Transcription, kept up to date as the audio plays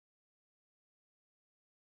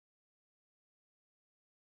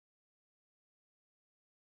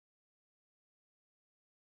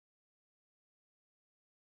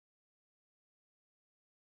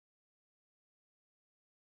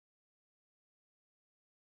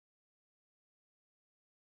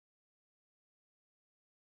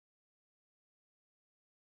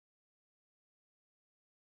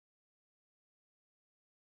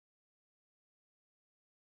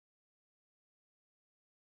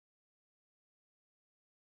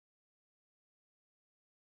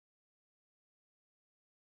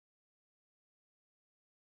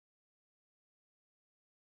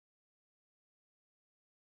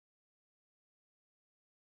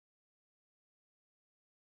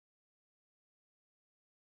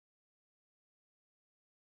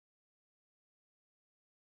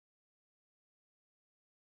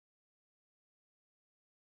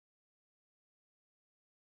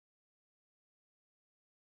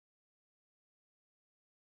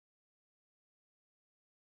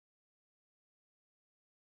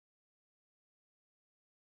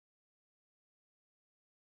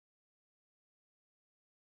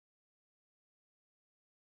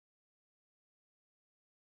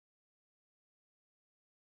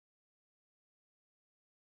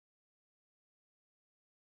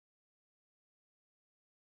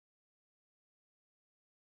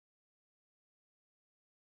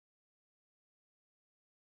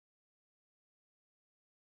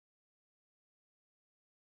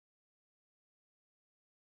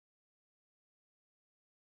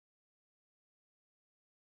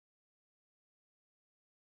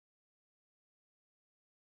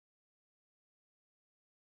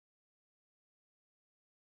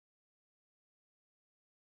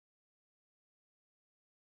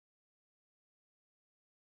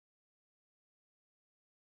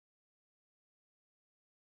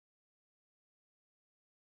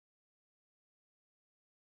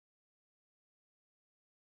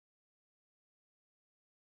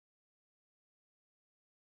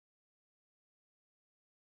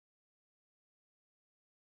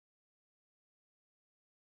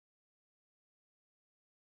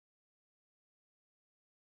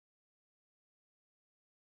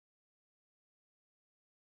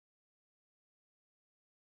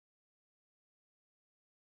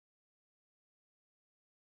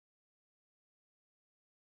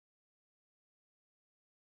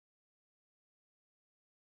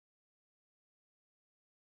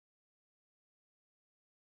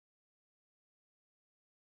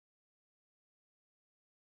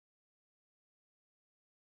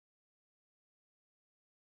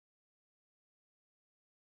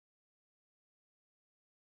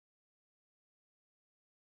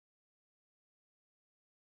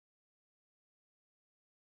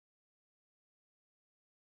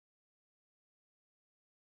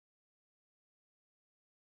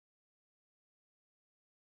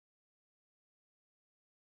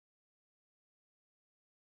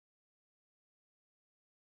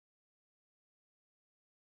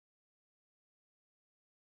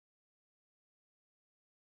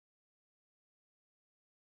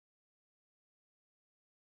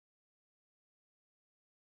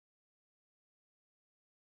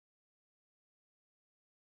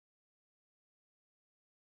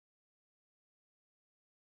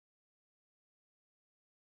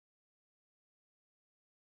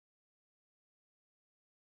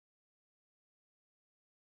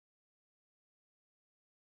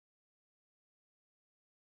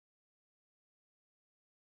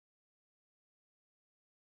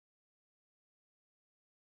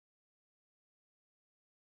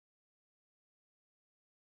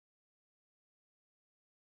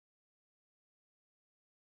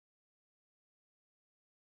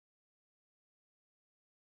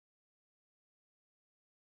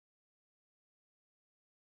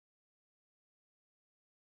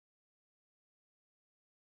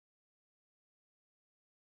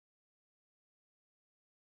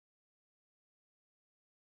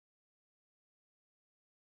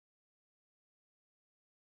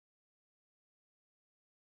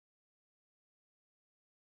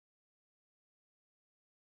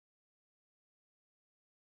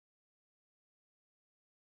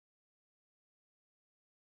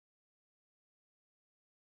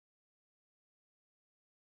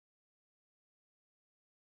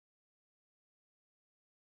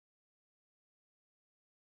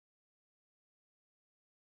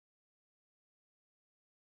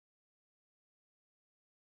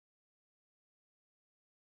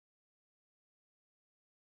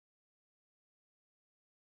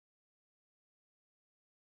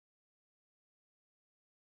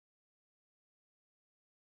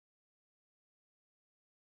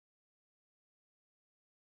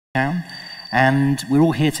town, and we're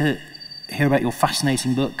all here to hear about your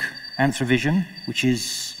fascinating book, Anthro-Vision, which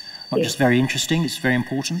is not just very interesting, it's very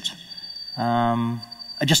important.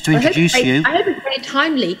 Just to introduce you... I hope it's very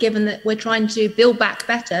timely, given that we're trying to build back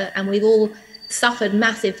better, and we've all suffered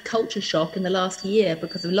massive culture shock in the last year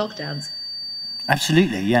because of lockdowns.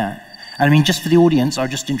 Absolutely, yeah. And I mean, just for the audience, I'll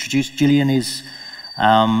just introduce Gillian is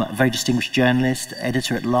a very distinguished journalist,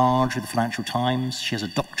 editor-at-large with the Financial Times. She has a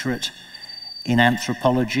doctorate in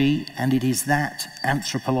anthropology, and it is that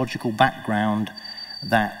anthropological background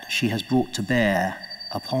that she has brought to bear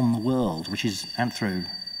upon the world, which is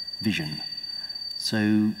Anthro-Vision.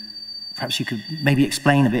 So perhaps you could maybe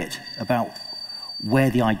explain a bit about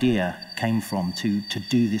where the idea came from to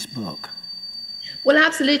do this book. Well,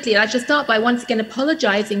 absolutely. I should start by once again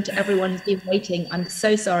apologizing to everyone who's been waiting. I'm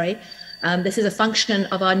so sorry. This is a function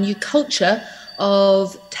of our new culture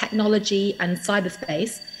of technology and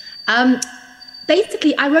cyberspace.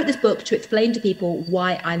 Basically, I wrote this book to explain to people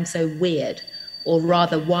why I'm so weird, or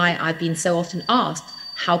rather why I've been so often asked,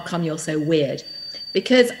 how come you're so weird?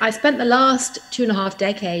 Because I spent the last 2.5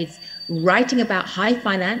 decades writing about high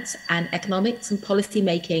finance and economics and policy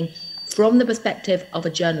making from the perspective of a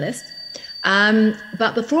journalist.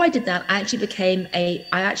 But before I did that, I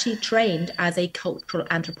actually trained as a cultural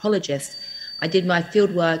anthropologist. I did my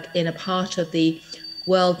fieldwork in a part of the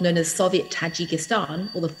world known as Soviet Tajikistan,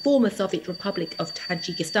 or the former Soviet Republic of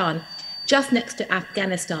Tajikistan, just next to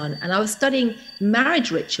Afghanistan. And I was studying marriage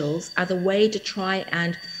rituals as a way to try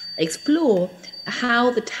and explore how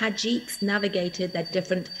the Tajiks navigated their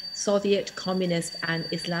different Soviet, communist, and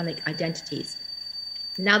Islamic identities.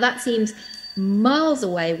 Now that seems miles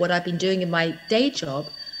away what I've been doing in my day job,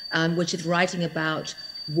 which is writing about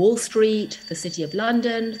Wall Street, the City of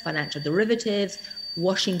London, financial derivatives,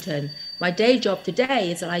 Washington. My day job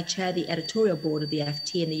today is that I chair the editorial board of the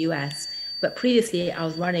FT in the US, but previously I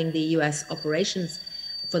was running the US operations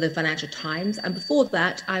for the Financial Times, and before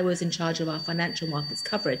that I was in charge of our financial markets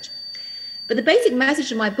coverage. But the basic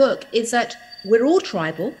message of my book is that we're all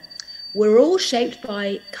tribal, we're all shaped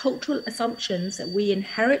by cultural assumptions that we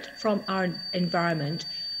inherit from our environment,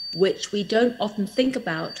 which we don't often think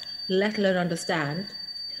about, let alone understand.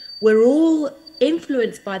 We're all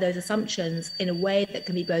influenced by those assumptions in a way that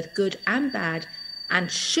can be both good and bad,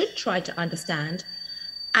 and should try to understand.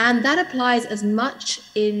 And that applies as much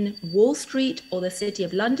in Wall Street or the City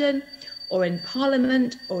of London, or in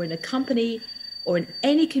Parliament, or in a company, or in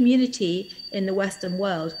any community in the Western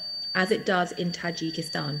world, as it does in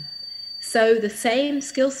Tajikistan. So the same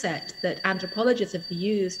skill set that anthropologists have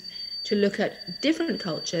used to look at different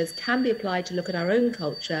cultures can be applied to look at our own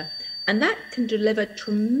culture, and that can deliver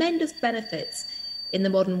tremendous benefits in the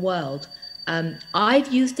modern world.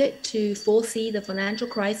 I've used it to foresee the financial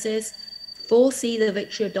crisis, foresee the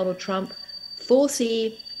victory of Donald Trump,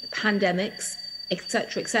 foresee pandemics,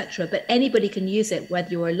 etc., etc. But anybody can use it, whether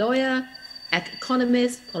you're a lawyer,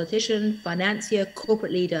 economist, politician, financier,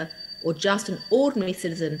 corporate leader, or just an ordinary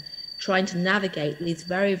citizen trying to navigate these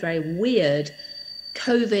very, very weird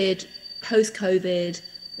COVID, post-COVID,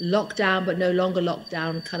 lockdown, but no longer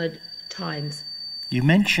lockdown kind of times. You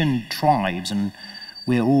mentioned tribes, and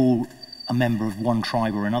we're all a member of one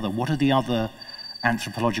tribe or another. What are the other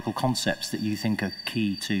anthropological concepts that you think are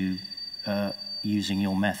key to using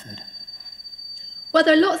your method? Well,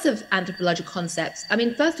 there are lots of anthropological concepts. I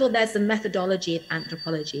mean, first of all, there's the methodology of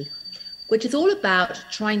anthropology, which is all about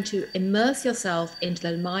trying to immerse yourself into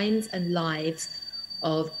the minds and lives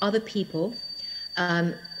of other people,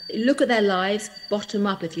 look at their lives bottom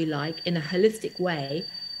up, if you like, in a holistic way,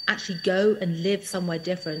 actually go and live somewhere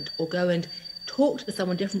different, or go and talk to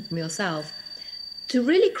someone different from yourself, to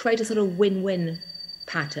really create a sort of win-win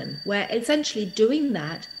pattern, where essentially doing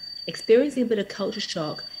that, experiencing a bit of culture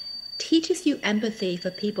shock, teaches you empathy for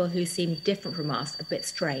people who seem different from us, a bit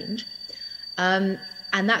strange. And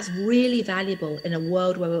that's really valuable in a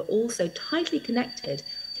world where we're all so tightly connected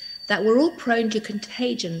that we're all prone to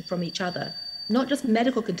contagion from each other, not just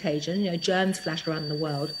medical contagion, germs flash around the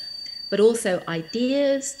world, but also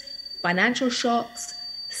ideas, financial shocks,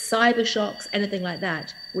 cyber shocks, anything like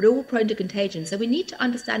that. We're all prone to contagion. So we need to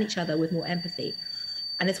understand each other with more empathy.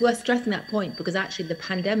 And it's worth stressing that point, because actually the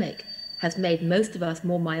pandemic has made most of us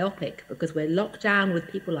more myopic, because we're locked down with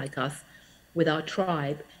people like us, with our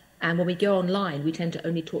tribe. And when we go online, we tend to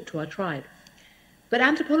only talk to our tribe. But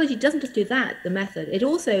anthropology doesn't just do that, the method. It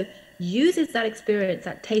also uses that experience,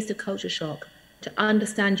 that taste of culture shock, to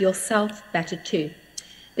understand yourself better too.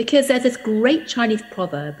 Because there's this great Chinese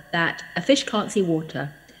proverb that a fish can't see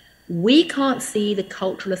water. We can't see the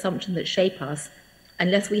cultural assumptions that shape us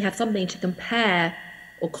unless we have something to compare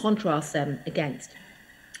or contrast them against.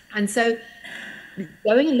 And so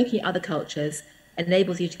going and looking at other cultures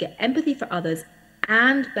enables you to get empathy for others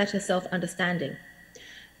and better self-understanding.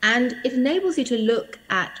 And it enables you to look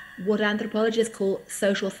at what anthropologists call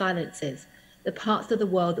social silences, the parts of the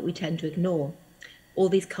world that we tend to ignore, all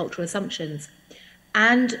these cultural assumptions.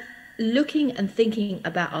 And looking and thinking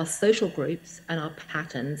about our social groups and our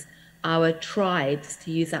patterns, our tribes,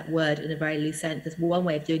 to use that word in a very loose sense, there's one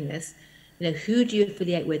way of doing this. You know, who do you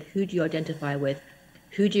affiliate with? Who do you identify with?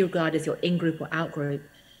 Who do you regard as your in-group or out-group?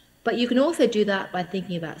 But you can also do that by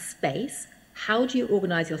thinking about space. How do you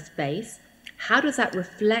organize your space? How does that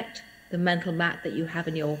reflect the mental map that you have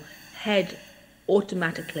in your head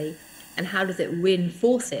automatically? And how does it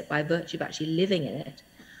reinforce it by virtue of actually living in it?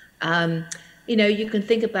 You know, you can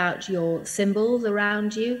think about your symbols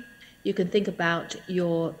around you. You can think about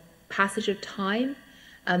your passage of time.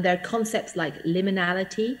 There are concepts like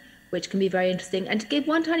liminality, which can be very interesting. And to give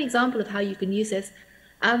one tiny example of how you can use this,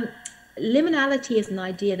 liminality is an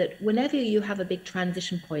idea that whenever you have a big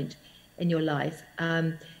transition point in your life,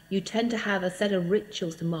 you tend to have a set of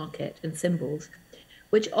rituals to mark it and symbols,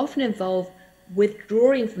 which often involve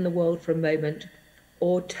withdrawing from the world for a moment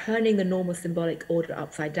or turning the normal symbolic order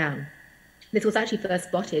upside down. This was actually first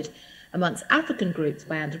spotted amongst African groups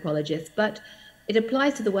by anthropologists, but it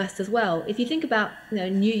applies to the West as well. If you think about, you know,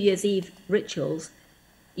 New Year's Eve rituals,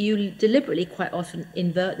 you deliberately quite often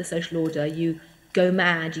invert the social order. You go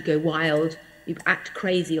mad, you go wild, you act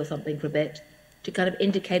crazy or something for a bit to kind of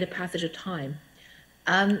indicate a passage of time.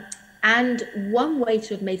 And one way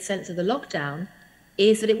to have made sense of the lockdown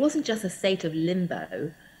is that it wasn't just a state of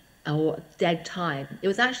limbo or dead time. It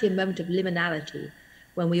was actually a moment of liminality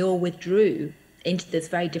when we all withdrew into this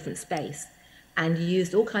very different space and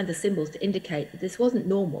used all kinds of symbols to indicate that this wasn't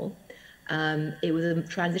normal. It was a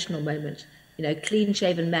transitional moment. You know,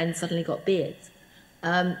 clean-shaven men suddenly got beards.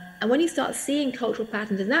 And when you start seeing cultural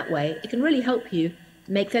patterns in that way, it can really help you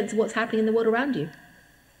make sense of what's happening in the world around you.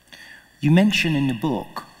 You mention in the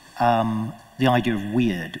book the idea of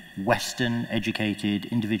weird, Western, educated,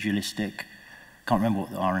 individualistic. Can't remember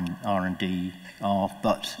what the R&D are,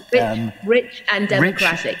 but rich and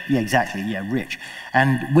democratic. Rich, yeah, exactly. Yeah, rich,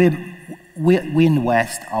 and we in the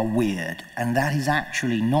West are weird, and that is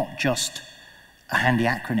actually not just a handy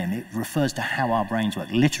acronym. It refers to how our brains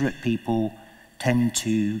work. Literate people tend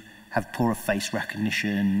to have poorer face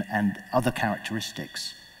recognition and other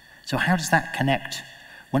characteristics. So how does that connect?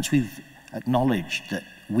 Once we've acknowledged that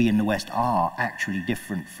we in the West are actually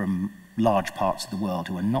different from large parts of the world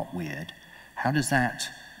who are not weird, how does that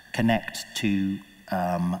connect to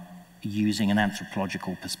using an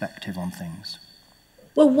anthropological perspective on things?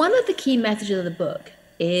 Well, one of the key messages of the book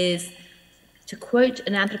is, to quote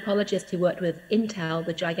an anthropologist who worked with Intel,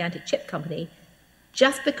 the gigantic chip company,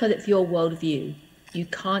 just because it's your worldview, you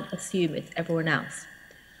can't assume it's everyone else.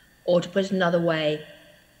 Or to put it another way,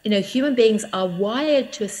 you know, human beings are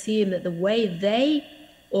wired to assume that the way they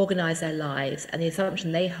organize their lives and the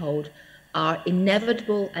assumption they hold are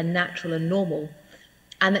inevitable and natural and normal,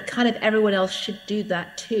 and that kind of everyone else should do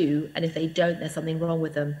that too, and if they don't, there's something wrong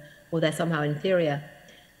with them or they're somehow inferior.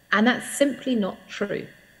 And that's simply not true.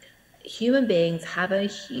 Human beings have a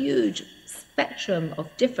huge spectrum of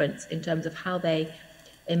difference in terms of how they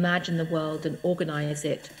imagine the world and organize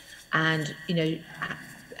it and, you know,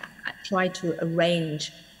 try to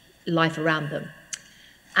arrange life around them.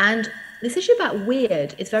 And this issue about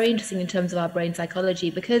weird is very interesting in terms of our brain psychology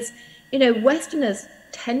because, you know, Westerners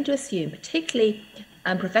tend to assume, particularly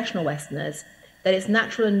professional Westerners, that it's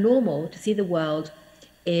natural and normal to see the world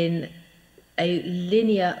in a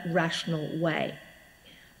linear, rational way.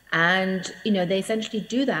 And, you know, they essentially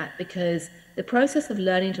do that because the process of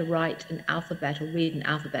learning to write an alphabet or read an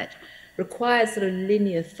alphabet requires sort of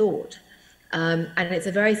linear thought. And it's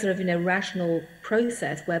a very sort of, you know, rational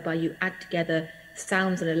process whereby you add together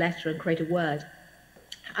sounds in a letter and create a word.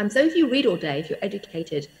 So if you read all day, if you're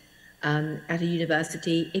educated at a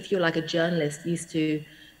university, if you're like a journalist used to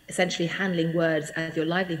essentially handling words as your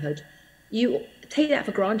livelihood, you take that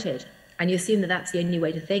for granted and you assume that that's the only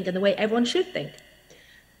way to think and the way everyone should think.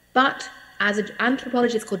 But as an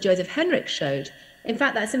anthropologist called Joseph Henrich showed, in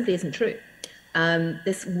fact, that simply isn't true.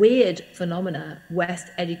 This weird phenomena,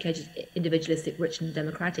 West-educated, individualistic, rich and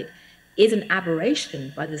democratic, is an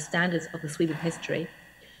aberration by the standards of the sweep of history.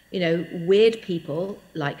 You know, weird people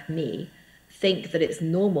like me think that it's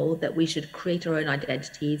normal that we should create our own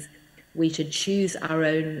identities, we should choose our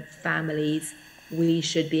own families, we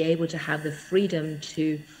should be able to have the freedom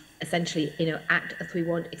to essentially, you know, act as we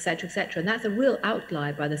want, etc., etc. And that's a real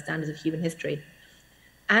outlier by the standards of human history.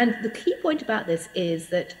 And the key point about this is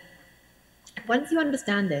that once you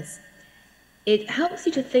understand this, it helps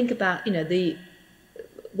you to think about, you know,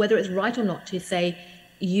 whether it's right or not to say,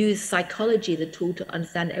 use psychology as a tool to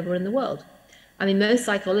understand everyone in the world. I mean, most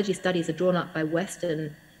psychology studies are drawn up by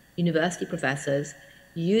Western university professors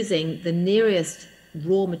using the nearest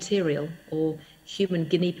raw material or human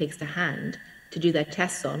guinea pigs to hand to do their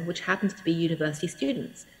tests on, which happens to be university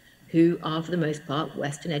students who are, for the most part,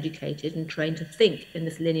 Western educated and trained to think in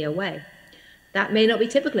this linear way. That may not be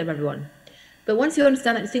typical of everyone. But once you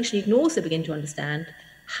understand that distinction, you can also begin to understand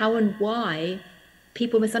how and why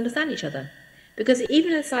people misunderstand each other. Because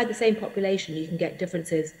even inside the same population, you can get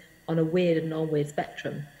differences on a weird and non-weird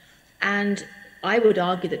spectrum. And I would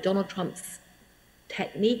argue that Donald Trump's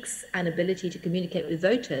techniques and ability to communicate with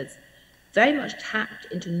voters very much tapped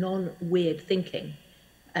into non-weird thinking,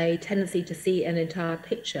 a tendency to see an entire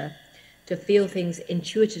picture, to feel things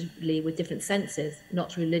intuitively with different senses, not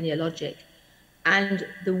through linear logic. And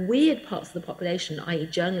the weird parts of the population, i.e.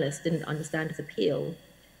 journalists, didn't understand his appeal,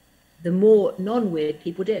 the more non-weird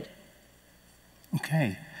people did.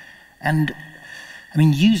 Okay. And I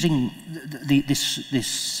mean, using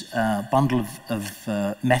this bundle of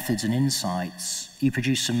methods and insights, you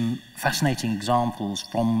produce some fascinating examples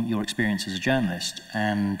from your experience as a journalist.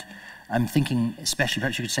 And I'm thinking, especially,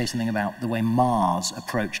 perhaps you could say something about the way Mars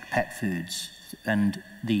approached pet foods and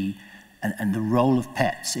the role of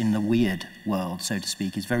pets in the weird world, so to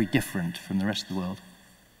speak, is very different from the rest of the world.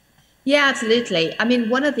 Yeah, absolutely. I mean,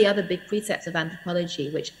 one of the other big precepts of anthropology,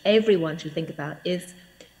 which everyone should think about, is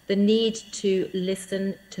the need to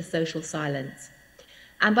listen to social silence.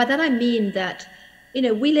 And by that I mean that,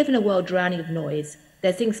 we live in a world drowning of noise.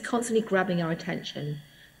 There's things constantly grabbing our attention.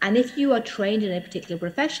 And if you are trained in a particular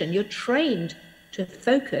profession, you're trained to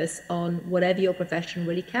focus on whatever your profession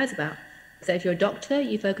really cares about. So if you're a doctor,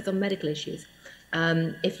 you focus on medical issues.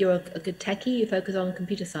 If you're a good techie, you focus on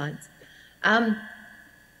computer science.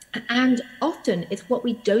 And often it's what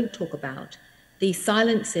we don't talk about, the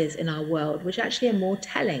silences in our world, which actually are more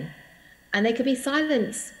telling. And they could be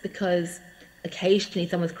silence because occasionally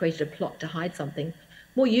someone's created a plot to hide something.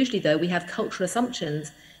 More usually, though, we have cultural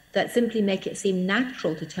assumptions that simply make it seem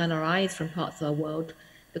natural to turn our eyes from parts of our world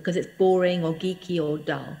because it's boring or geeky or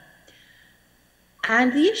dull.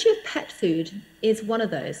 And the issue of pet food is one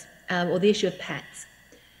of those, or the issue of pets,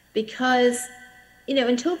 because,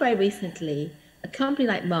 until very recently, a company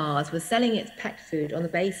like Mars was selling its pet food on the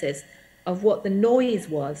basis of what the noise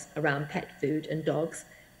was around pet food and dogs,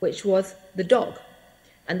 which was the dog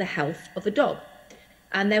and the health of the dog.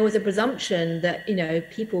 And there was a presumption that,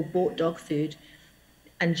 people bought dog food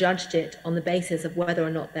and judged it on the basis of whether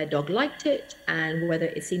or not their dog liked it and whether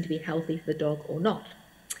it seemed to be healthy for the dog or not.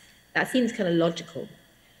 That seems kind of logical.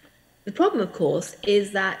 The problem, of course,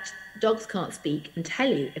 is that dogs can't speak and tell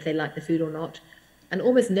you if they like the food or not, and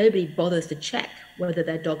almost nobody bothers to check whether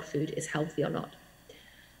their dog food is healthy or not.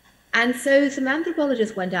 And so some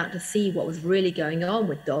anthropologists went out to see what was really going on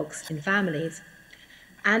with dogs in families,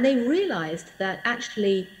 and they realized that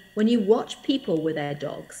actually when you watch people with their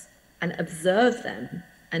dogs and observe them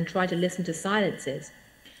and try to listen to silences,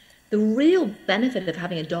 the real benefit of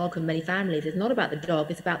having a dog in many families is not about the dog,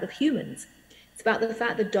 it's about the humans. It's about the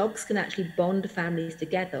fact that dogs can actually bond families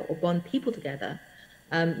together or bond people together.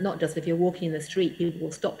 Not just if you're walking in the street, people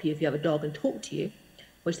will stop you if you have a dog and talk to you,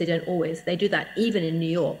 which they don't always. They do that even in New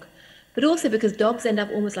York. But also because dogs end up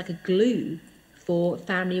almost like a glue for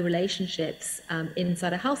family relationships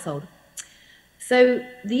inside a household. So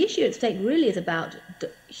the issue at stake really is about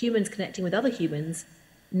humans connecting with other humans,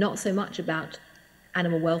 not so much about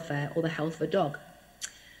animal welfare or the health of a dog.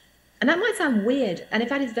 And that might sound weird, and in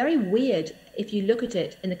fact it's very weird if you look at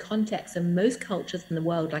it in the context of most cultures in the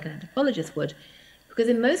world, like an anthropologist would, because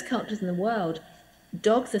in most cultures in the world,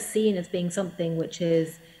 dogs are seen as being something which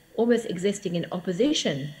is almost existing in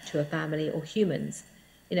opposition to a family or humans.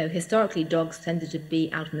 Historically, dogs tended to be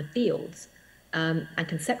out in the fields, and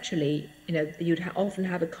conceptually, you'd often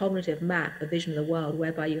have a cognitive map, a vision of the world,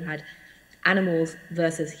 whereby you had animals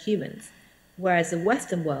versus humans. Whereas the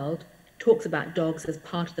Western world talks about dogs as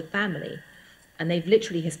part of the family. And they've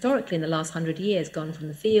literally, historically, in the last 100 years, gone from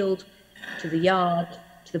the field to the yard,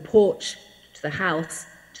 to the porch, to the house,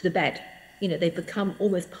 to the bed. They've become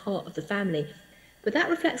almost part of the family. But that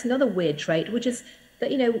reflects another weird trait, which is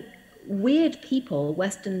that, weird people,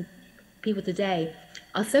 Western people today,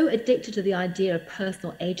 are so addicted to the idea of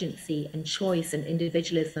personal agency and choice and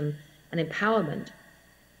individualism and empowerment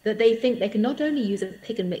that they think they can not only use a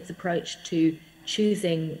pick and mix approach to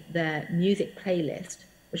choosing their music playlist,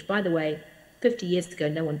 which, by the way, 50 years ago,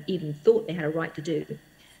 no one even thought they had a right to do,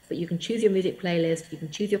 but you can choose your music playlist, you can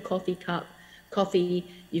choose your coffee,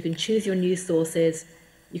 you can choose your news sources,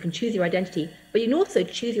 you can choose your identity, but you can also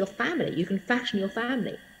choose your family. You can fashion your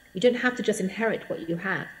family. You don't have to just inherit what you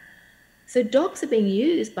have. So dogs are being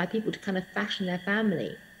used by people to kind of fashion their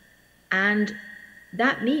family. And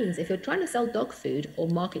that means if you're trying to sell dog food or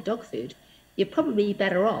market dog food, you're probably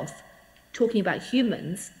better off talking about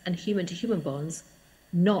humans and human to human bonds,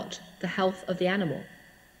 not the health of the animal.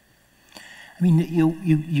 I mean,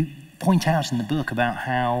 you point out in the book about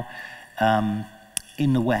how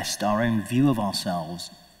in the West, our own view of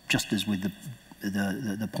ourselves, just as with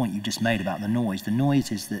the point you just made about the noise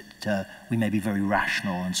is that we may be very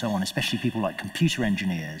rational and so on, especially people like computer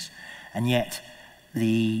engineers, and yet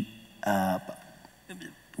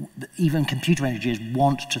even computer engineers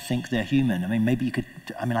want to think they're human. I mean,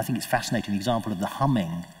 I think it's fascinating, the example of the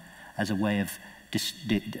humming as a way of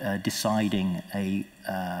deciding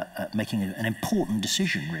making an important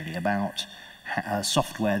decision, really, about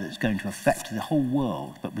software that's going to affect the whole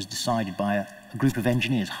world, but was decided by a group of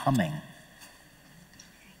engineers humming.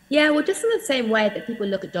 Yeah, well, just in the same way that people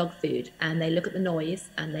look at dog food and they look at the noise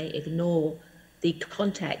and they ignore the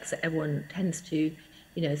context that everyone tends to,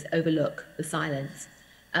 overlook the silence.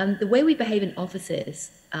 The way we behave in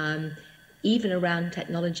offices, even around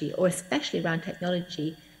technology, or especially around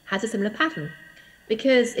technology, has a similar pattern.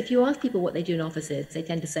 Because if you ask people what they do in offices, they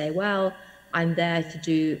tend to say, well, I'm there to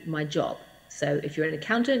do my job. So if you're an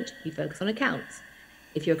accountant, you focus on accounts.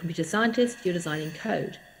 If you're a computer scientist, you're designing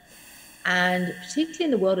code. And particularly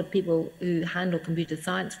in the world of people who handle computer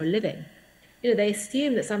science for a living, they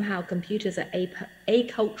assume that somehow computers are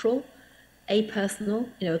acultural, apersonal,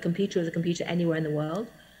 a computer is a computer anywhere in the world,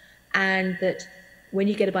 and that when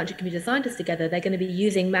you get a bunch of computer scientists together, they're going to be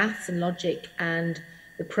using maths and logic and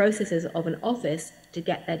the processes of an office to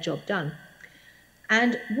get their job done.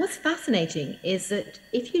 And what's fascinating is that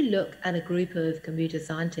if you look at a group of computer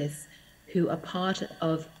scientists who are part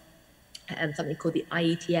of something called the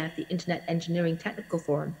IETF, the Internet Engineering Technical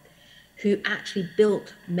Forum, who actually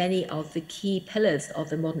built many of the key pillars of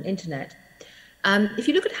the modern internet. If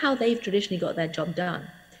you look at how they've traditionally got their job done,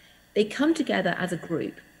 they come together as a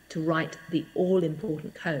group to write the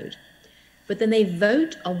all-important code, but then they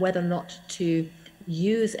vote on whether or not to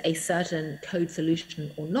use a certain code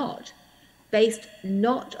solution or not, based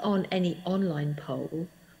not on any online poll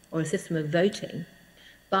or a system of voting,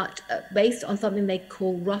 but based on something they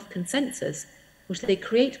call rough consensus, which they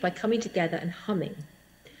create by coming together and humming.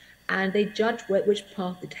 And they judge which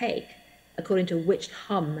path to take according to which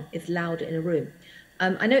hum is louder in a room.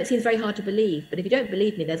 I know it seems very hard to believe, but if you don't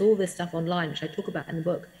believe me, there's all this stuff online, which I talk about in the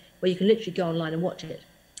book, where you can literally go online and watch it.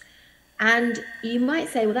 And you might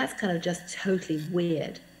say, well, that's kind of just totally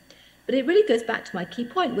weird. But it really goes back to my key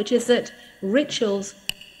point, which is that rituals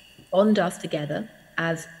bond us together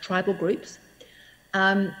as tribal groups.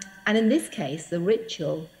 And in this case, the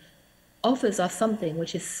ritual offers us something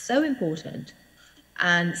which is so important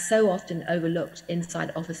and so often overlooked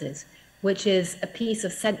inside offices, which is a piece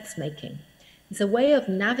of sense making. It's a way of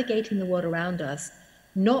navigating the world around us,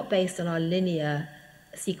 not based on our linear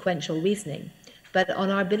sequential reasoning, but on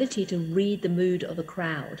our ability to read the mood of the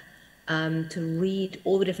crowd, to read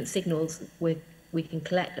all the different signals we can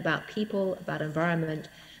collect about people, about environment,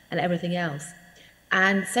 and everything else.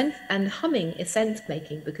 And humming is sense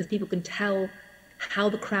making because people can tell how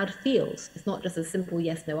the crowd feels. It's not just a simple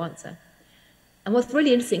yes, no answer. And what's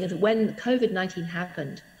really interesting is that when COVID-19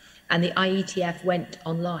 happened and the IETF went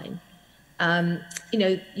online,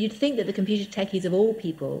 you'd think that the computer techies of all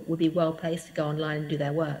people would be well placed to go online and do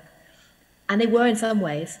their work. And they were in some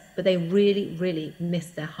ways, but they really, really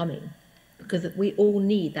missed their humming because we all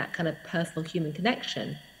need that kind of personal human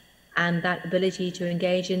connection and that ability to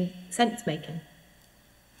engage in sense making.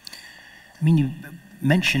 I mean, you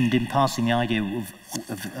mentioned in passing the idea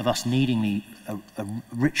of us needing the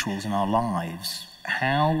rituals in our lives.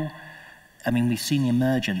 We've seen the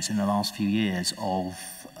emergence in the last few years of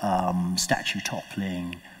statue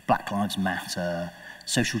toppling, Black Lives Matter,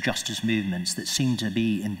 social justice movements that seem to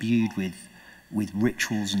be imbued with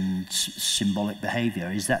rituals and symbolic behaviour.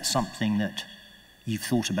 Is that something that you've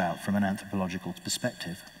thought about from an anthropological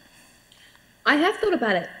perspective? I have thought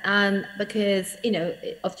about it because,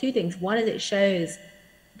 of two things. One is it shows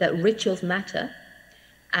that rituals matter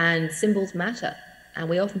and symbols matter. And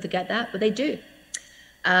we often forget that, but they do.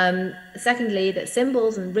 Secondly, that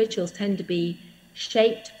symbols and rituals tend to be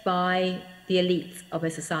shaped by the elites of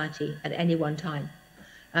a society at any one time.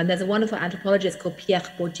 There's a wonderful anthropologist called Pierre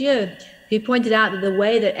Bourdieu who pointed out that the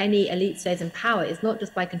way that any elite stays in power is not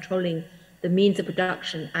just by controlling the means of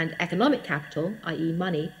production and economic capital, i.e.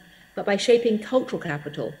 money, but by shaping cultural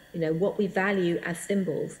capital, what we value as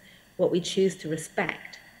symbols, what we choose to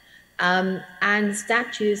respect. And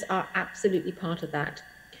statues are absolutely part of that.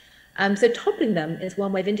 So toppling them is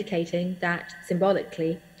one way of indicating that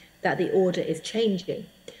symbolically that the order is changing.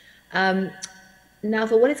 Now,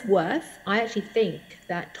 for what it's worth, I actually think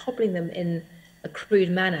that toppling them in a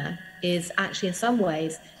crude manner is actually in some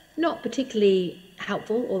ways not particularly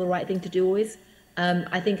helpful or the right thing to do always.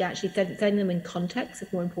 I think actually setting them in context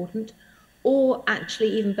is more important, or actually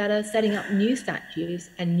even better, setting up new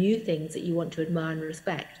statues and new things that you want to admire and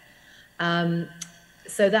respect.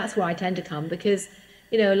 So that's where I tend to come, because,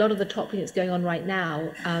 you know, a lot of the toppling that's going on right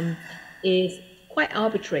now is quite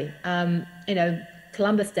arbitrary. You know,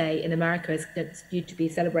 Columbus Day in America is due to be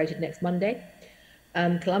celebrated next Monday.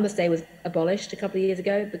 Columbus Day was abolished a couple of years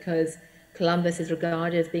ago because Columbus is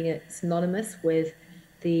regarded as being synonymous with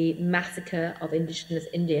the massacre of indigenous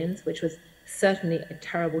Indians, which was certainly a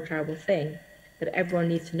terrible, terrible thing that everyone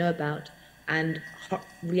needs to know about and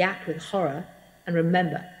react with horror and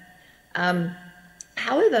remember.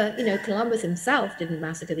 However, you know, Columbus himself didn't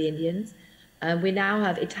massacre the Indians. We now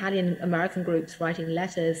have Italian American groups writing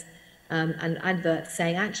letters and adverts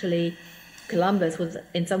saying actually Columbus was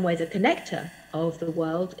in some ways a connector of the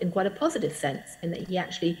world in quite a positive sense, in that he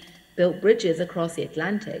actually built bridges across the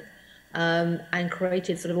Atlantic and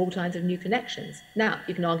created sort of all kinds of new connections. Now,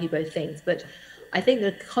 you can argue both things, but I think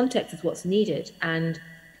the context is what's needed, and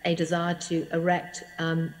a desire to erect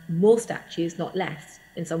more statues, not less,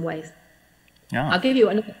 in some ways. Yeah. I'll give you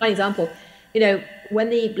another example. You know, when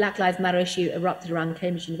the Black Lives Matter issue erupted around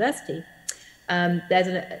Cambridge University, there's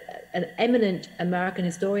an eminent American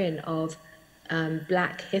historian of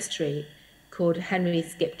Black history called Henry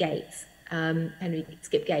Skip Gates,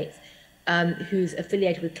 who's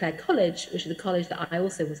affiliated with Clare College, which is a college that I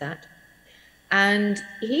also was at. And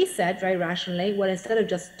he said very rationally, well, instead of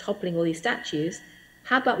just toppling all these statues,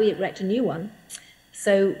 how about we erect a new one?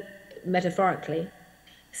 So, metaphorically.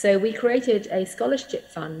 So we created a scholarship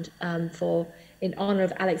fund in honor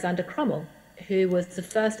of Alexander Crummell, who was the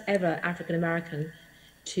first ever African-American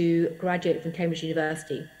to graduate from Cambridge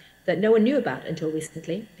University that no one knew about until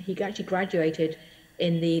recently. He actually graduated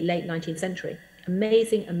in the late 19th century.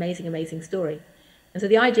 Amazing, amazing, amazing story. And so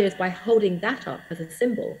the idea is by holding that up as a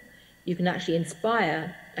symbol, you can actually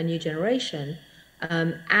inspire a new generation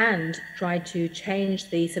and try to change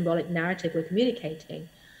the symbolic narrative we're communicating,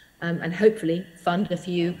 and hopefully fund a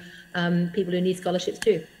few people who need scholarships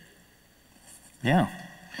too. Yeah.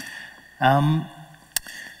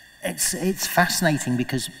 It's fascinating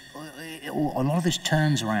because a lot of this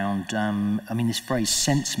turns around, I mean, this phrase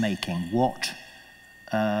sense-making, what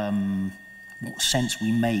sense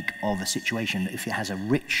we make of a situation. If it has a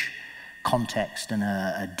rich context and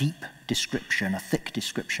a deep description, a thick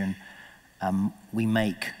description, we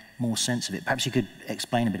make more sense of it. Perhaps you could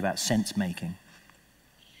explain a bit about sense-making.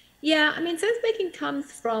 Yeah, I mean, sense-making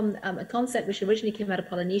comes from a concept which originally came out of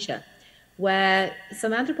Polynesia, where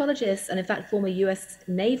some anthropologists and in fact former US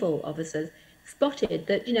naval officers spotted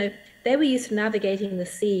that, you know, they were used to navigating the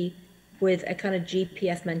sea with a kind of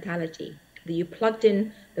GPS mentality, that you plugged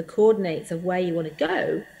in the coordinates of where you want to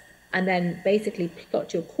go and then basically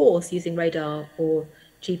plot your course using radar or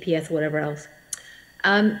GPS or whatever else.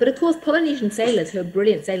 But of course, Polynesian sailors, who are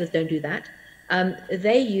brilliant sailors, don't do that.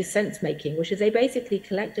 They use sense-making, which is they basically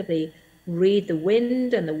collectively read the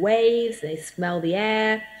wind and the waves, they smell the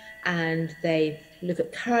air, and they look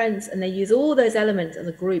at currents, and they use all those elements as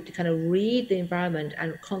a group to kind of read the environment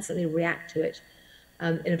and constantly react to it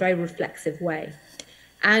in a very reflexive way.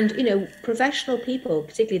 And, you know, professional people,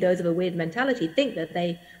 particularly those of a weird mentality, think that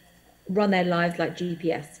they run their lives like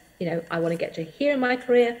GPS. You know, I want to get to here in my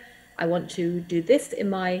career, I want to do this in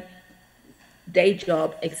my day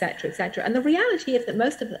job, etc., etc. And the reality is that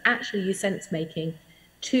most of them actually use sense-making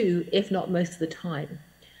too, if not most of the time.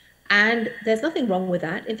 And there's nothing wrong with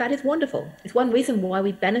that. In fact, it's wonderful. It's one reason why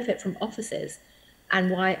we benefit from offices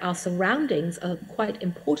and why our surroundings are quite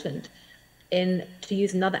important in, to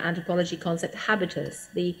use another anthropology concept, habitus,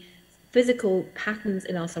 the physical patterns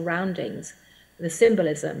in our surroundings, the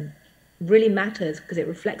symbolism really matters because it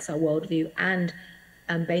reflects our worldview and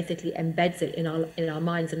basically embeds it in our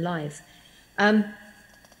minds and lives. So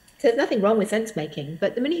there's nothing wrong with sense-making,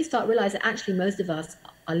 but the minute you start realizing that actually most of us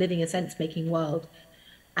are living a sense-making world,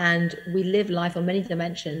 and we live life on many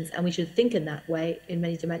dimensions, and we should think in that way in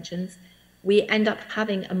many dimensions, we end up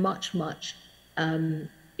having a much, much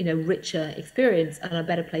richer experience and a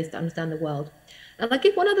better place to understand the world. And I'll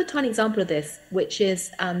give one other tiny example of this, which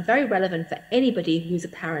is very relevant for anybody who's a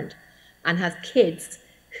parent and has kids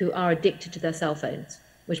who are addicted to their cell phones,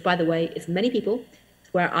 which, by the way, is many people.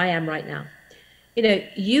 It's where I am right now. You know,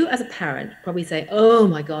 you as a parent probably say, oh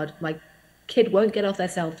my God, my kid won't get off their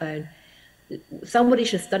cell phone. Somebody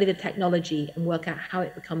should study the technology and work out how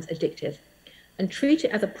it becomes addictive and treat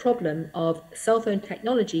it as a problem of cell phone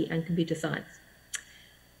technology and computer science.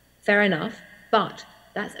 Fair enough, but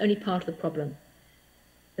that's only part of the problem.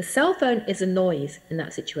 The cell phone is a noise in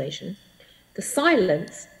that situation. The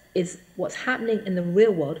silence is what's happening in the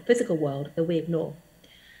real world, physical world, that we ignore.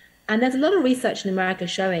 And there's a lot of research in America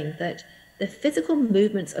showing that the physical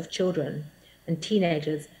movements of children and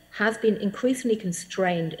teenagers has been increasingly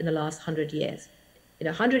constrained in the last 100 years.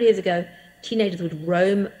 100 years ago, teenagers would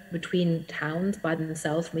roam between towns by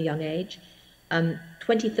themselves from a young age.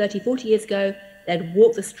 20, 30, 40 years ago, they'd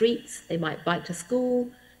walk the streets, they might bike to school,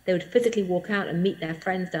 they would physically walk out and meet their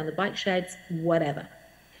friends down the bike sheds, whatever.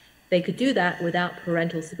 They could do that without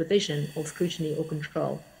parental supervision or scrutiny or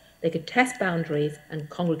control. They could test boundaries and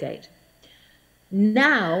congregate.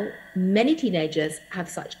 Now, many teenagers have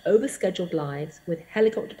such overscheduled lives with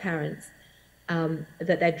helicopter parents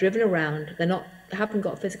that they're driven around. Haven't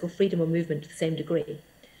got physical freedom or movement to the same degree.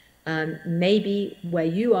 Maybe where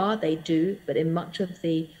you are, they do, but in much of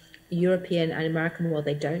the European and American world,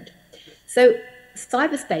 they don't. So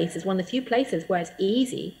cyberspace is one of the few places where it's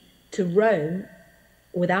easy to roam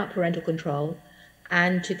without parental control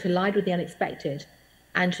and to collide with the unexpected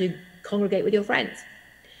and to congregate with your friends.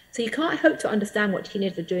 So you can't hope to understand what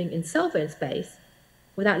teenagers are doing in cell phone space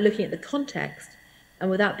without looking at the context and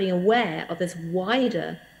without being aware of this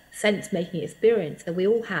wider sense-making experience that we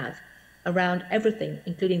all have around everything,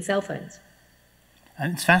 including cell phones.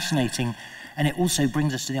 And it's fascinating, and it also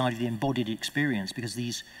brings us to the idea of the embodied experience, because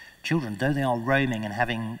these children, though they are roaming and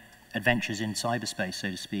having adventures in cyberspace,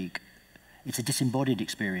 so to speak, it's a disembodied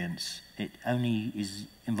experience. It only is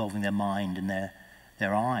involving their mind and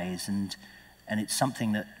their eyes, and it's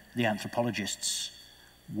something that the anthropologists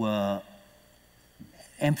were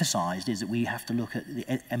emphasized, is that we have to look at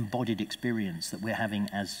the embodied experience that we're having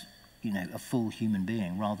as, a full human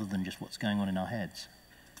being, rather than just what's going on in our heads.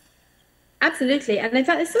 Absolutely, and in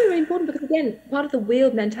fact, it's so really important because, again, part of the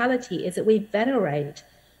wheeled mentality is that we venerate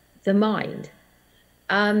the mind,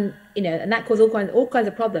 and that causes all kinds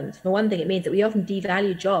of problems. For one thing, it means that we often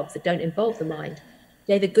devalue jobs that don't involve the mind.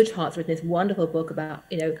 David Goodhart's written this wonderful book about,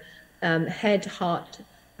 head, heart,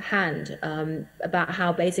 hand, about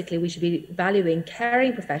how basically we should be valuing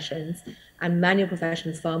caring professions and manual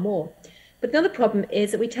professions far more. But another problem is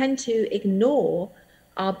that we tend to ignore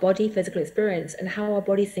our body physical experience and how our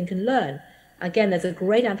bodies think and learn. Again, there's a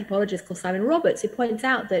great anthropologist called Simon Roberts who points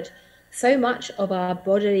out that so much of our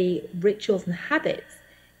bodily rituals and habits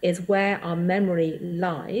is where our memory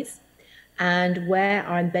lies and where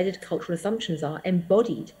our embedded cultural assumptions are.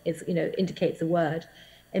 Embodied is, indicates the word.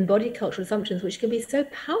 Embodied cultural assumptions, which can be so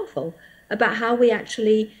powerful about how we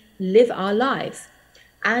actually live our lives.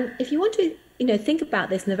 And if you want to, think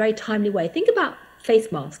about this in a very timely way, think about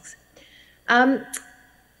face masks.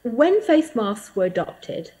 When face masks were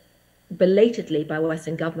adopted belatedly by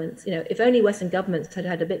Western governments, if only Western governments had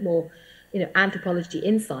had a bit more, anthropology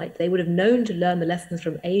insight, they would have known to learn the lessons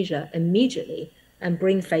from Asia immediately and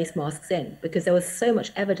bring face masks in, because there was so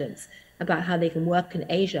much evidence about how they can work in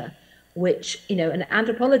Asia, which, an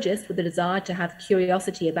anthropologist with a desire to have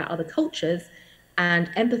curiosity about other cultures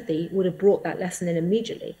and empathy would have brought that lesson in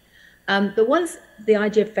immediately. But once the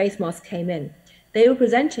idea of face masks came in, they were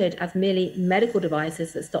presented as merely medical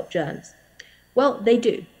devices that stop germs. Well, they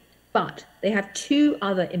do, but they have two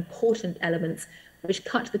other important elements which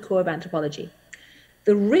cut to the core of anthropology.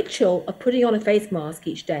 The ritual of putting on a face mask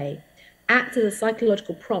each day acts as a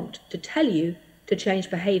psychological prompt to tell you to change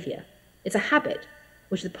behavior. It's a habit,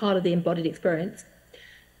 which is part of the embodied experience.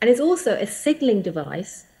 And it's also a signaling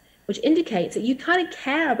device, which indicates that you kind of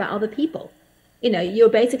care about other people. You're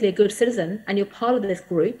basically a good citizen and you're part of this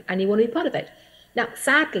group and you want to be part of it. Now,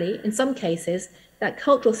 sadly, in some cases, that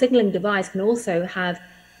cultural signaling device can also have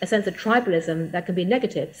a sense of tribalism that can be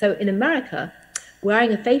negative. So in America,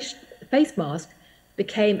 wearing a face mask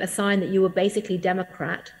became a sign that you were basically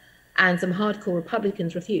Democrat, and some hardcore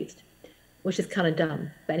Republicans refused, which is kind of dumb.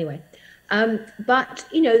 But anyway, but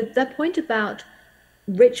the point about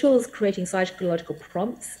rituals creating psychological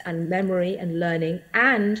prompts and memory and learning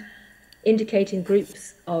and indicating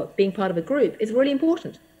groups or being part of a group is really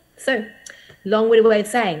important. So, long-winded way of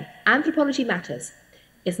saying, anthropology matters.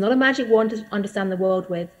 It's not a magic wand to understand the world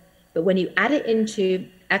with, but when you add it into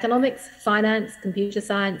economics, finance, computer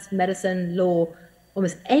science, medicine, law,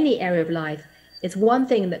 almost any area of life, it's one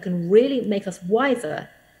thing that can really make us wiser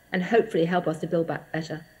and hopefully help us to build back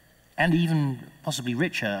better. And even possibly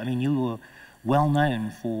richer. I mean, you were well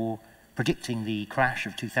known for predicting the crash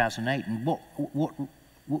of 2008. And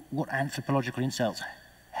what anthropological insights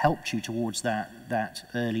helped you towards that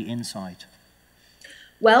early insight?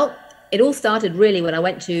 Well, it all started really when I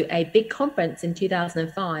went to a big conference in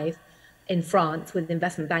 2005 in France with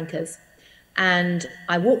investment bankers. And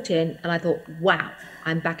I walked in and I thought, wow,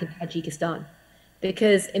 I'm back in Tajikistan.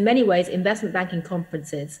 Because in many ways, investment banking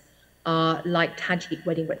conferences are like Tajik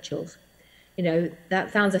wedding rituals. You know,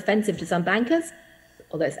 that sounds offensive to some bankers,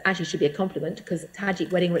 although it actually should be a compliment because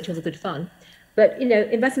Tajik wedding rituals are good fun. But, you know,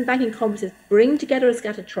 investment banking conferences bring together a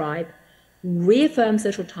scattered tribe, reaffirm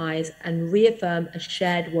social ties, and reaffirm a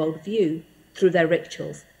shared worldview through their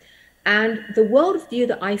rituals. And the worldview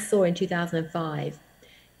that I saw in 2005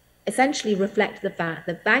 essentially reflected the fact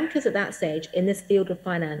that bankers at that stage in this field of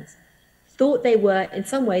finance thought they were in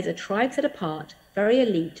some ways a tribe set apart, very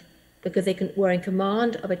elite, because they were in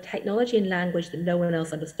command of a technology and language that no one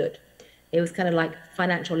else understood. It was kind of like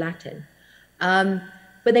financial Latin.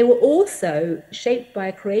 But they were also shaped by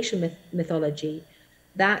a creation mythology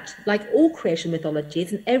that, like all creation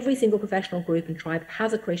mythologies, and every single professional group and tribe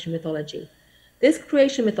has a creation mythology. This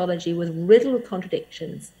creation mythology was riddled with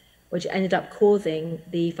contradictions, which ended up causing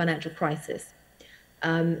the financial crisis.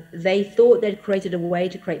 They thought they'd created a way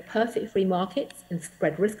to create perfect free markets and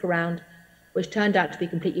spread risk around, which turned out to be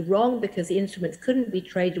completely wrong because the instruments couldn't be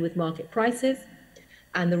traded with market prices,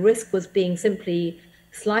 and the risk was being simply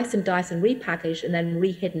sliced and diced and repackaged and then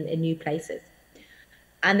rehidden in new places.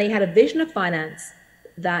 And they had a vision of finance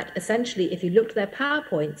that essentially, if you looked at their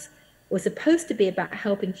PowerPoints, was supposed to be about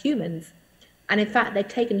helping humans. And in fact, they'd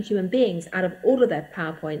taken human beings out of all of their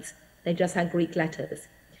PowerPoints. They just had Greek letters.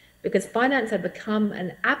 Because finance had become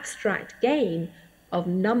an abstract game of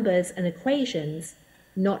numbers and equations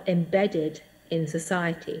not embedded in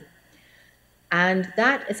society. And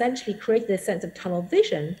that essentially created a sense of tunnel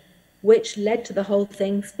vision, which led to the whole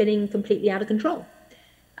thing spinning completely out of control.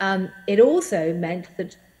 It also meant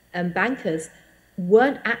that bankers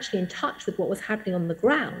weren't actually in touch with what was happening on the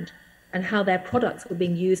ground and how their products were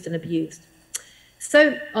being used and abused.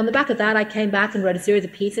 So on the back of that, I came back and wrote a series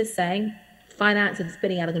of pieces saying, finance is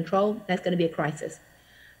spinning out of control, there's going to be a crisis.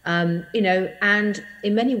 You know, and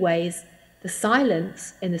in many ways, the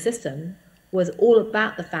silence in the system was all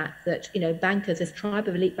about the fact that, you know, bankers, this tribe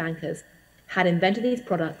of elite bankers, had invented these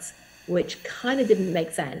products which kind of didn't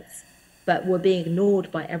make sense, but were being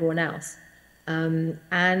ignored by everyone else.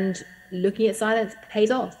 And looking at silence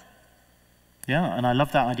pays off. Yeah, and I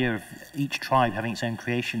love that idea of each tribe having its own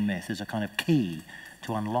creation myth as a kind of key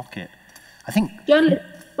to unlock it. I think...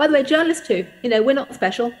 By the way, journalists too, you know, we're not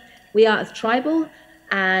special. We are as tribal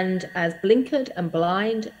and as blinkered and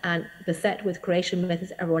blind and beset with creation myths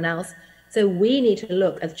as everyone else. So we need to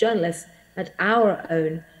look as journalists at our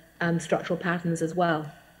own structural patterns as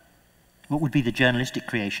well. What would be the journalistic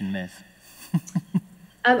creation myth?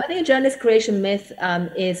 I think a journalist creation myth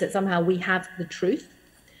is that somehow we have the truth.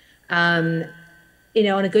 You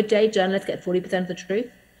know, on a good day, journalists get 40% of the truth.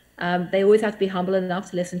 They always have to be humble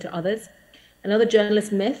enough to listen to others. Another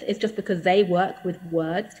journalist myth is just because they work with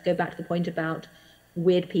words, to go back to the point about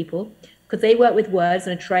weird people, because they work with words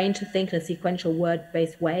and are trained to think in a sequential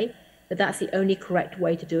word-based way, that that's the only correct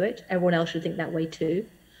way to do it. Everyone else should think that way too.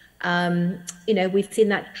 You know, we've seen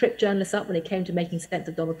that trip journalists up when it came to making sense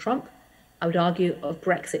of Donald Trump. I would argue of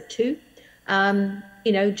Brexit too.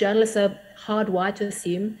 You know, journalists are hardwired to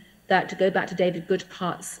assume that, to go back to David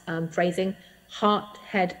Goodhart's phrasing, heart,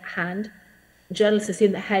 head, hand, journalists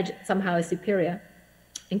assume that head somehow is superior.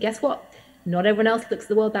 And guess what? Not everyone else looks at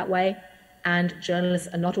the world that way, and journalists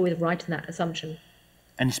are not always right in that assumption.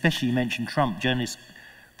 And especially you mentioned Trump, journalists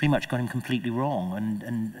pretty much got him completely wrong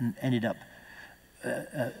and ended up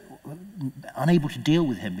unable to deal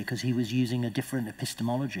with him because he was using a different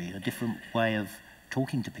epistemology, a different way of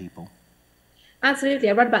talking to people. Absolutely.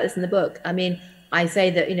 I read about this in the book. I mean, I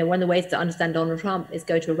say that, you know, one of the ways to understand Donald Trump is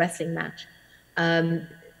go to a wrestling match.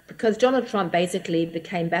 Because Donald Trump basically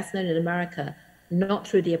became best known in America, not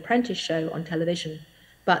through the Apprentice show on television,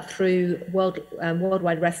 but through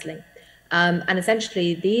worldwide wrestling. And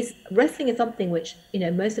essentially, wrestling is something which, you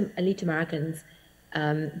know, most elite Americans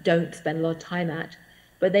don't spend a lot of time at,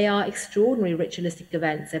 but they are extraordinary ritualistic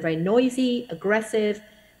events. They're very noisy, aggressive,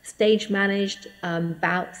 stage managed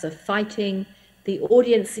bouts of fighting. The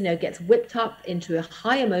audience, you know, gets whipped up into a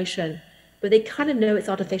high emotion, but they kind of know it's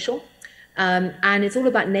artificial. And it's all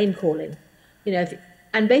about name calling, you know.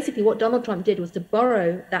 And basically what Donald Trump did was to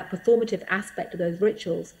borrow that performative aspect of those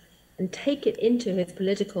rituals and take it into his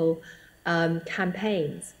political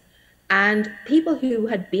campaigns. And people who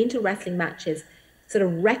had been to wrestling matches sort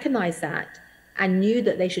of recognized that and knew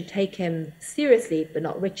that they should take him seriously, but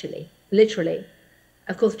not literally.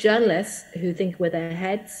 Of course, journalists who think with their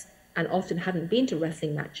heads and often hadn't been to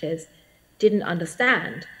wrestling matches didn't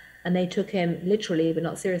understand, and they took him literally, but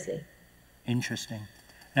not seriously. Interesting.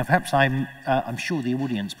 Now, perhaps I'm sure the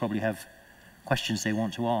audience probably have questions they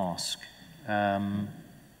want to ask.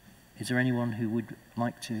 Is there anyone who would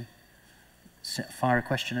like to fire a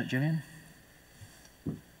question at Gillian?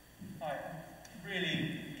 Hi,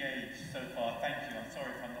 really engaged so far, thank you. I'm sorry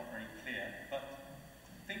if I'm not very clear, but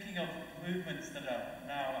thinking of movements that are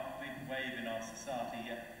now a big wave in our society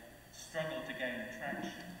yet struggle to gain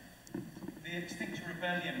traction, the Extinction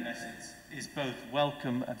Rebellion message is both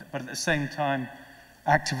welcome but at the same time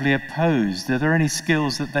actively opposed. Are there any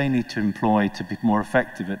skills that they need to employ to be more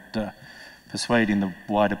effective at persuading the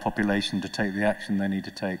wider population to take the action they need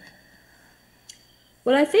to take?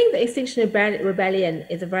 Well, I think the Extinction Rebellion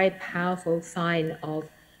is a very powerful sign of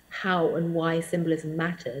how and why symbolism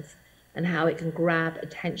matters and how it can grab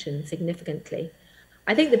attention significantly.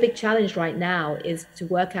 I think the big challenge right now is to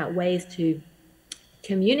work out ways to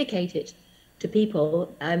communicate it to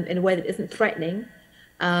people in a way that isn't threatening,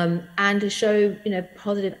 and to show,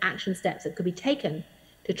 positive action steps that could be taken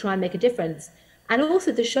to try and make a difference. And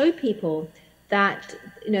also to show people that,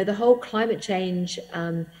 the whole climate change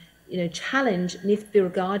challenge needs to be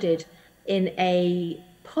regarded in a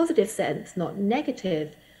positive sense, not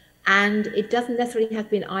negative. And it doesn't necessarily have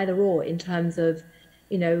to be an either or in terms of,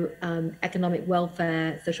 economic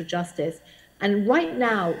welfare, social justice. And right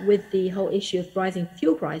now, with the whole issue of rising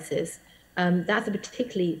fuel prices, that's a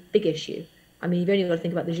particularly big issue. I mean, you've only got to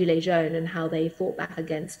think about the Gilets jaunes and how they fought back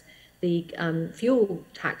against the fuel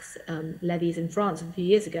tax levies in France a few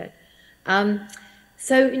years ago.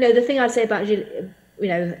 So, the thing I'd say about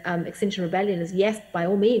Extinction Rebellion is, yes, by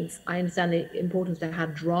all means, I understand the importance to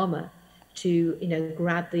have drama to,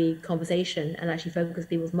 grab the conversation and actually focus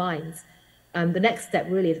people's minds. The next step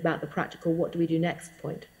really is about the practical, what do we do next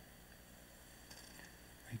point.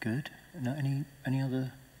 Very good. No, any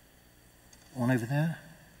other one over there?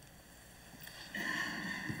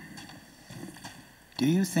 Do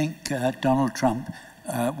you think Donald Trump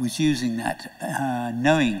was using that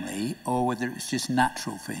knowingly, or whether it's just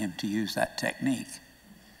natural for him to use that technique,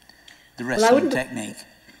 the wrestling technique?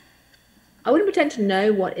 I wouldn't pretend to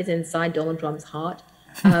know what is inside Donald Trump's heart.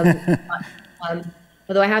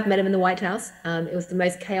 Although I have met him in the White House. It was the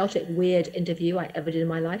most chaotic, weird interview I ever did in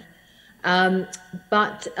my life.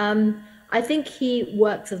 But I think he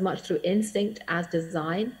works as much through instinct as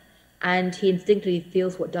design, and he instinctively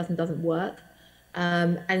feels what does and doesn't work.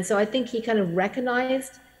 And so I think he kind of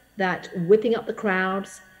recognized that whipping up the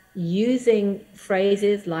crowds, using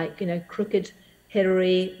phrases like, crooked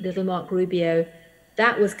Hillary, little Mark Rubio,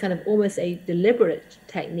 that was kind of almost a deliberate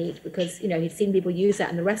technique because, he'd seen people use that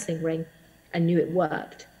in the wrestling ring and knew it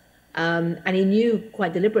worked. And he knew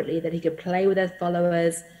quite deliberately that he could play with his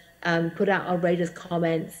followers, put out outrageous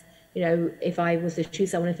comments. If I was to shoot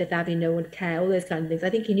someone in Fifth Avenue, no one would care, all those kind of things. I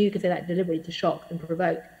think he knew he could say that deliberately to shock and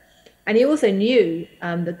provoke. And he also knew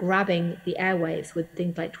that grabbing the airwaves with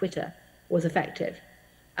things like Twitter was effective.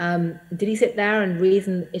 Did he sit there and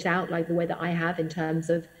reason it out like the way that I have in terms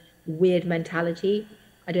of weird mentality?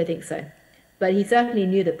 I don't think so. But he certainly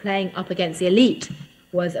knew that playing up against the elite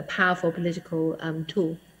was a powerful political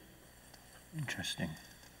tool. Interesting.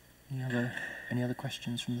 Any other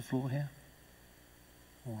questions from the floor here?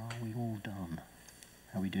 Or are we all done?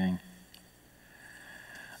 How are we doing?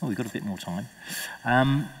 Oh, we've got a bit more time.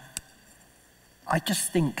 I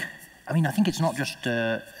just think, I think it's not just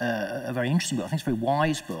a very interesting book, I think it's a very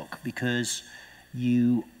wise book because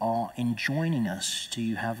you are enjoining us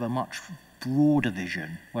to have a much broader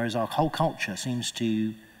vision, whereas our whole culture seems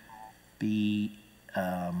to be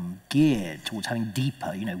geared towards having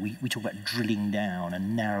deeper, we talk about drilling down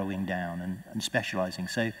and narrowing down and specializing.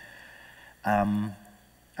 So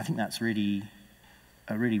I think that's really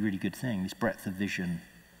a really good thing, this breadth of vision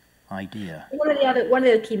idea. One of the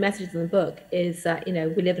other key messages in the book is that,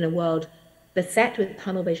 we live in a world beset with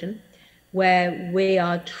tunnel vision, where we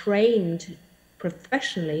are trained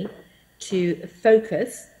professionally to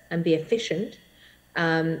focus and be efficient,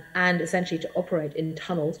 and essentially to operate in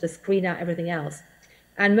tunnels to screen out everything else.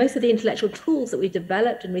 And most of the intellectual tools that we've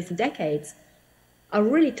developed in recent decades are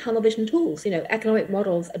really tunnel vision tools. Economic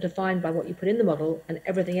models are defined by what you put in the model, and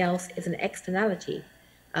everything else is an externality.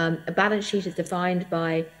 A balance sheet is defined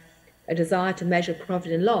by a desire to measure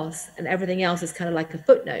profit and loss, and everything else is kind of like a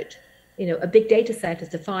footnote. A big data set is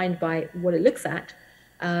defined by what it looks at,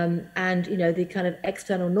 and the kind of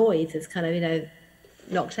external noise is kind of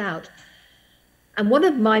knocked out. And one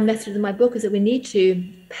of my messages in my book is that we need to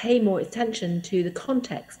pay more attention to the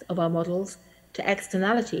context of our models, to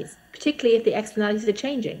externalities, particularly if the externalities are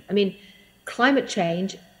changing. Climate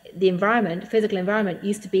change, the environment, physical environment,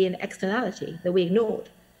 used to be an externality that we ignored,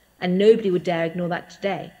 and nobody would dare ignore that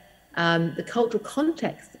today. The cultural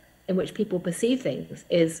context in which people perceive things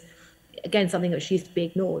is, again, something which used to be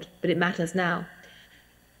ignored, but it matters now.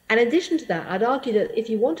 And in addition to that, I'd argue that if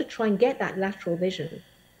you want to try and get that lateral vision,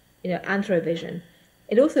 Anthro-Vision,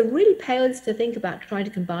 it also really pales to think about trying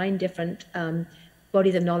to combine different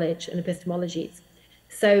bodies of knowledge and epistemologies.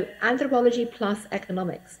 So anthropology plus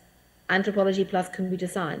economics, anthropology plus computer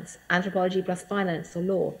science, anthropology plus finance or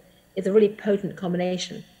law is a really potent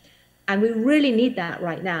combination. And we really need that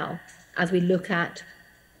right now as we look at,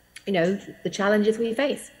 the challenges we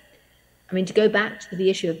face. I mean, to go back to the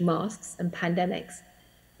issue of masks and pandemics,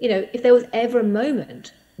 if there was ever a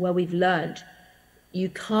moment where we've learned you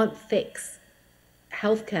can't fix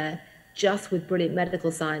healthcare just with brilliant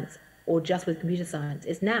medical science or just with computer science,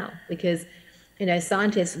 it's now, because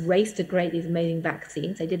scientists raced to create these amazing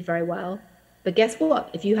vaccines. They did very well, but guess what?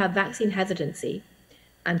 If you have vaccine hesitancy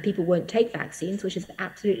and people won't take vaccines, which is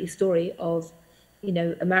absolutely the story of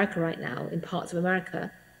America right now, in parts of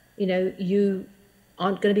America, you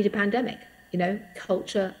aren't going to beat a pandemic.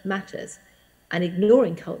 Culture matters, and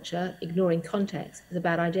ignoring culture, ignoring context is a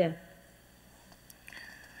bad idea.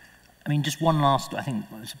 I mean, just one last, I think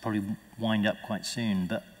this will probably wind up quite soon,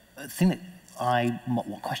 but the thing that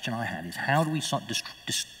what question I had is, how do we start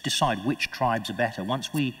decide which tribes are better?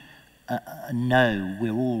 Once we know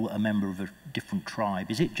we're all a member of a different tribe,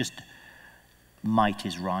 is it just might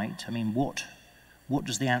is right? I mean, what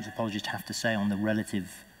does the anthropologist have to say on the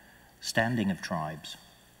relative standing of tribes?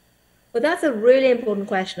 Well, that's a really important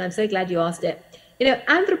question. I'm so glad you asked it.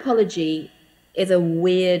 Anthropology is a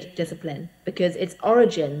weird discipline because its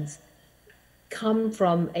origins come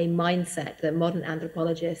from a mindset that modern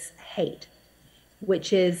anthropologists hate,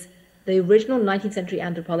 which is the original 19th century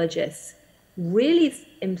anthropologists really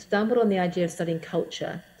stumbled on the idea of studying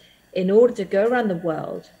culture in order to go around the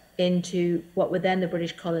world into what were then the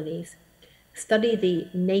British colonies, study the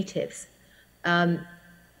natives,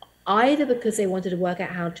 either because they wanted to work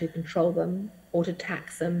out how to control them or to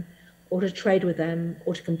tax them or to trade with them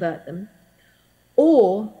or to convert them,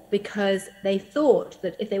 or because they thought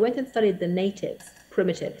that if they went and studied the natives,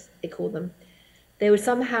 primitives, they call them, they would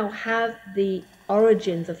somehow have the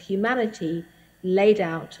origins of humanity laid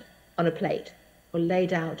out on a plate or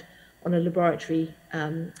laid out on a laboratory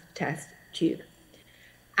test tube.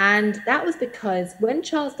 And that was because when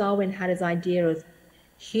Charles Darwin had his idea of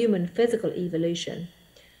human physical evolution,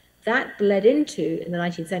 that bled into, in the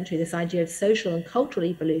 19th century, this idea of social and cultural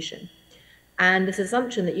evolution, and this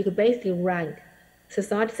assumption that you could basically rank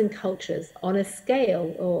societies and cultures on a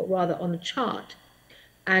scale, or rather on a chart,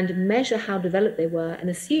 and measure how developed they were and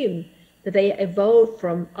assume that they evolved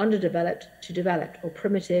from underdeveloped to developed, or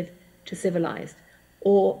primitive to civilized,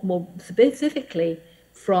 or more specifically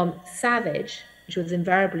from savage, which was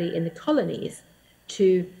invariably in the colonies,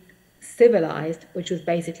 to civilized, which was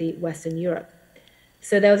basically Western Europe.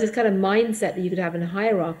 So there was this kind of mindset that you could have in a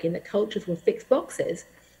hierarchy, and that cultures were fixed boxes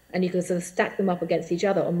and you could sort of stack them up against each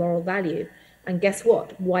other on moral value. And guess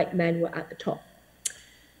what? White men were at the top.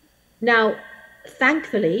 Now,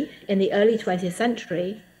 thankfully, in the early 20th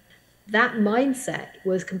century, that mindset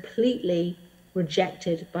was completely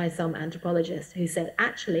rejected by some anthropologists who said,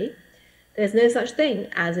 actually, there's no such thing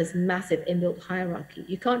as this massive inbuilt hierarchy.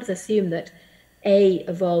 You can't just assume that A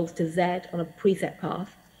evolves to Z on a preset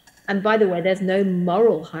path. And by the way, there's no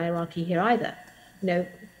moral hierarchy here either.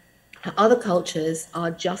 Other cultures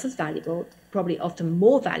are just as valuable, probably often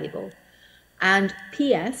more valuable. And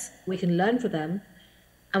P.S., we can learn from them.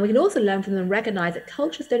 And we can also learn from them and recognize that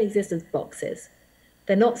cultures don't exist as boxes.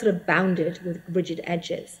 They're not sort of bounded with rigid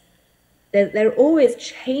edges. They're always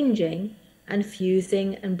changing and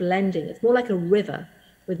fusing and blending. It's more like a river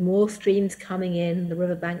with more streams coming in, the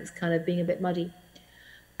riverbanks kind of being a bit muddy.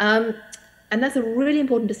 And that's a really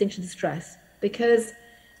important distinction to stress, because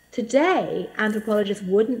today, anthropologists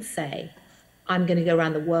wouldn't say, I'm going to go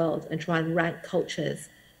around the world and try and rank cultures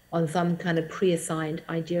on some kind of pre-assigned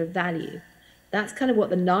idea of value. That's kind of what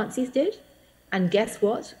the Nazis did. And guess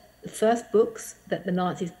what? The first books that the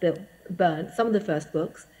Nazis burned, some of the first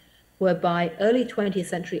books, were by early 20th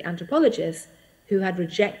century anthropologists who had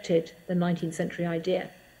rejected the 19th century idea.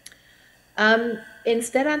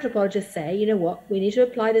 Instead, anthropologists say, you know what, we need to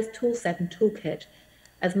apply this tool set and toolkit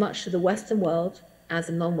as much to the Western world as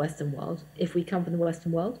the non-Western world, if we come from the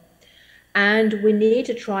Western world. And we need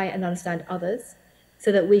to try and understand others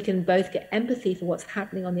so that we can both get empathy for what's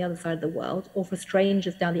happening on the other side of the world, or for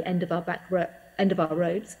strangers down the end of our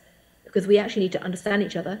roads, because we actually need to understand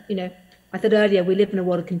each other. I said earlier, we live in a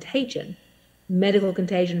world of contagion, medical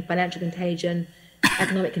contagion, financial contagion,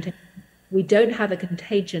 economic contagion. We don't have a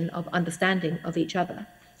contagion of understanding of each other,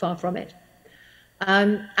 far from it.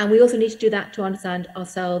 And we also need to do that to understand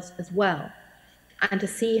ourselves as well, and to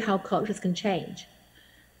see how cultures can change.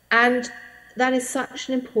 And that is such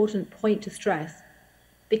an important point to stress,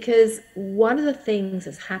 because one of the things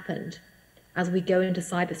that's happened as we go into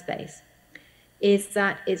cyberspace is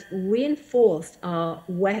that it's reinforced our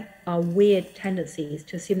weird tendencies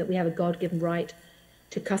to assume that we have a God-given right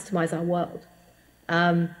to customize our world.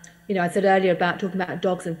 You know, I said earlier about talking about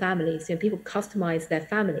dogs and families. You know, people customize their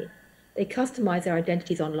family. They customize their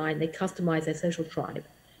identities online. They customize their social tribe.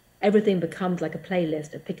 Everything becomes like a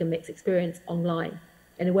playlist, a pick and mix experience online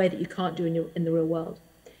in a way that you can't do in the real world.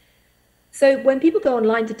 So when people go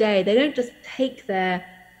online today, they don't just take their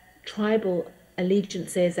tribal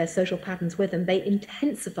allegiances, their social patterns with them, they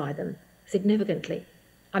intensify them significantly.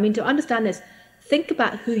 I mean, to understand this, think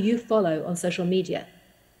about who you follow on social media.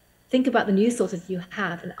 Think about the news sources you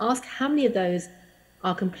have and ask how many of those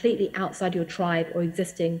are completely outside your tribe or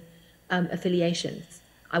existing affiliations.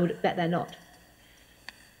 I would bet they're not.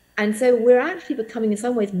 And so we're actually becoming in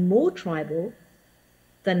some ways more tribal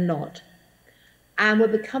than not. And we're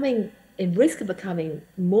becoming in risk of becoming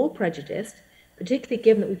more prejudiced, particularly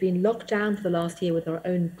given that we've been locked down for the last year with our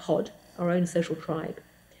own pod, our own social tribe.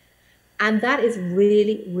 And that is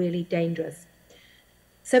really, really dangerous.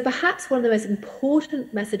 So perhaps one of the most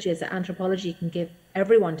important messages that anthropology can give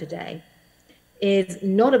everyone today is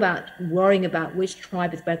not about worrying about which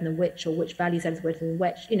tribe is better than which or which value set is better than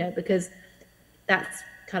which, you know, because that's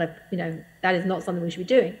kind of, you know, that is not something we should be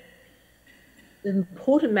doing. The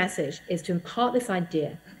important message is to impart this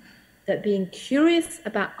idea that being curious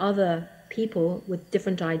about other people with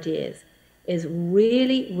different ideas is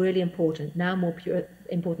really, really important, now more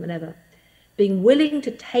important than ever. Being willing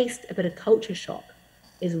to taste a bit of culture shock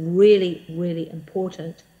is really, really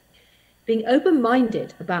important. Being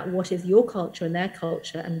open-minded about what is your culture and their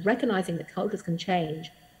culture and recognizing that cultures can change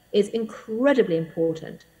is incredibly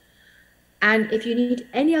important. And if you need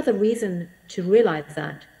any other reason to realize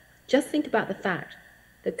that, just think about the fact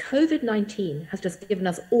that COVID-19 has just given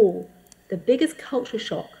us all the biggest culture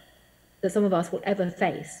shock that some of us will ever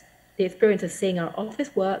face. The experience of seeing our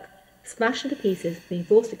office work smashed into pieces, being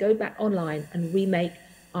forced to go back online and remake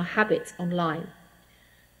our habits online.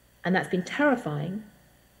 And that's been terrifying,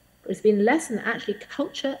 but it's been a lesson that actually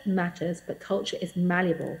culture matters, but culture is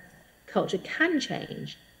malleable. Culture can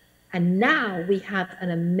change. And now we have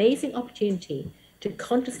an amazing opportunity to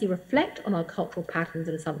consciously reflect on our cultural patterns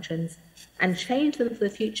and assumptions and change them for the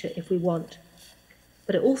future if we want.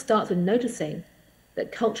 But it all starts with noticing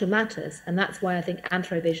that culture matters, and that's why I think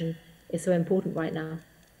Anthro-Vision is so important right now.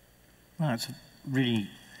 Well, it's a really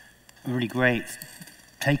great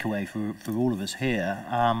takeaway for all of us here.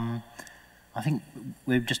 I think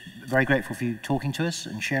we're just very grateful for you talking to us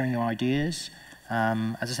and sharing your ideas.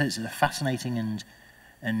 As I said, it's a fascinating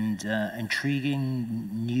and intriguing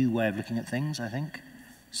new way of looking at things, I think.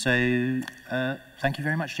 So thank you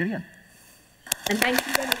very much, Gillian. And thank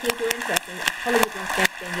you very much for your interest. And apologies once again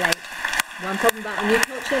for being late. One problem about a new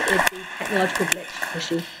culture is the technological glitch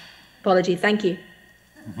issue. Apology, thank you.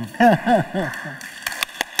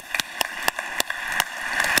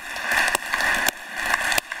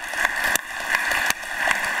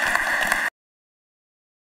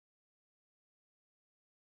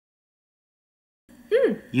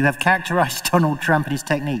 You have characterized Donald Trump and his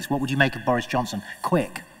techniques. What would you make of Boris Johnson?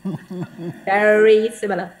 Quick. Very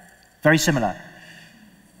similar. Very similar.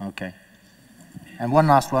 Okay. And one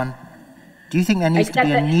last one. Do you think there needs to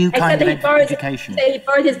be a new kind of education? He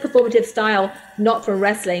borrowed his performative style, not from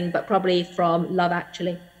wrestling, but probably from Love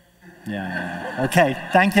Actually. Yeah. Okay.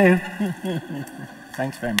 Thank you.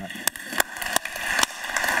 Thanks very much.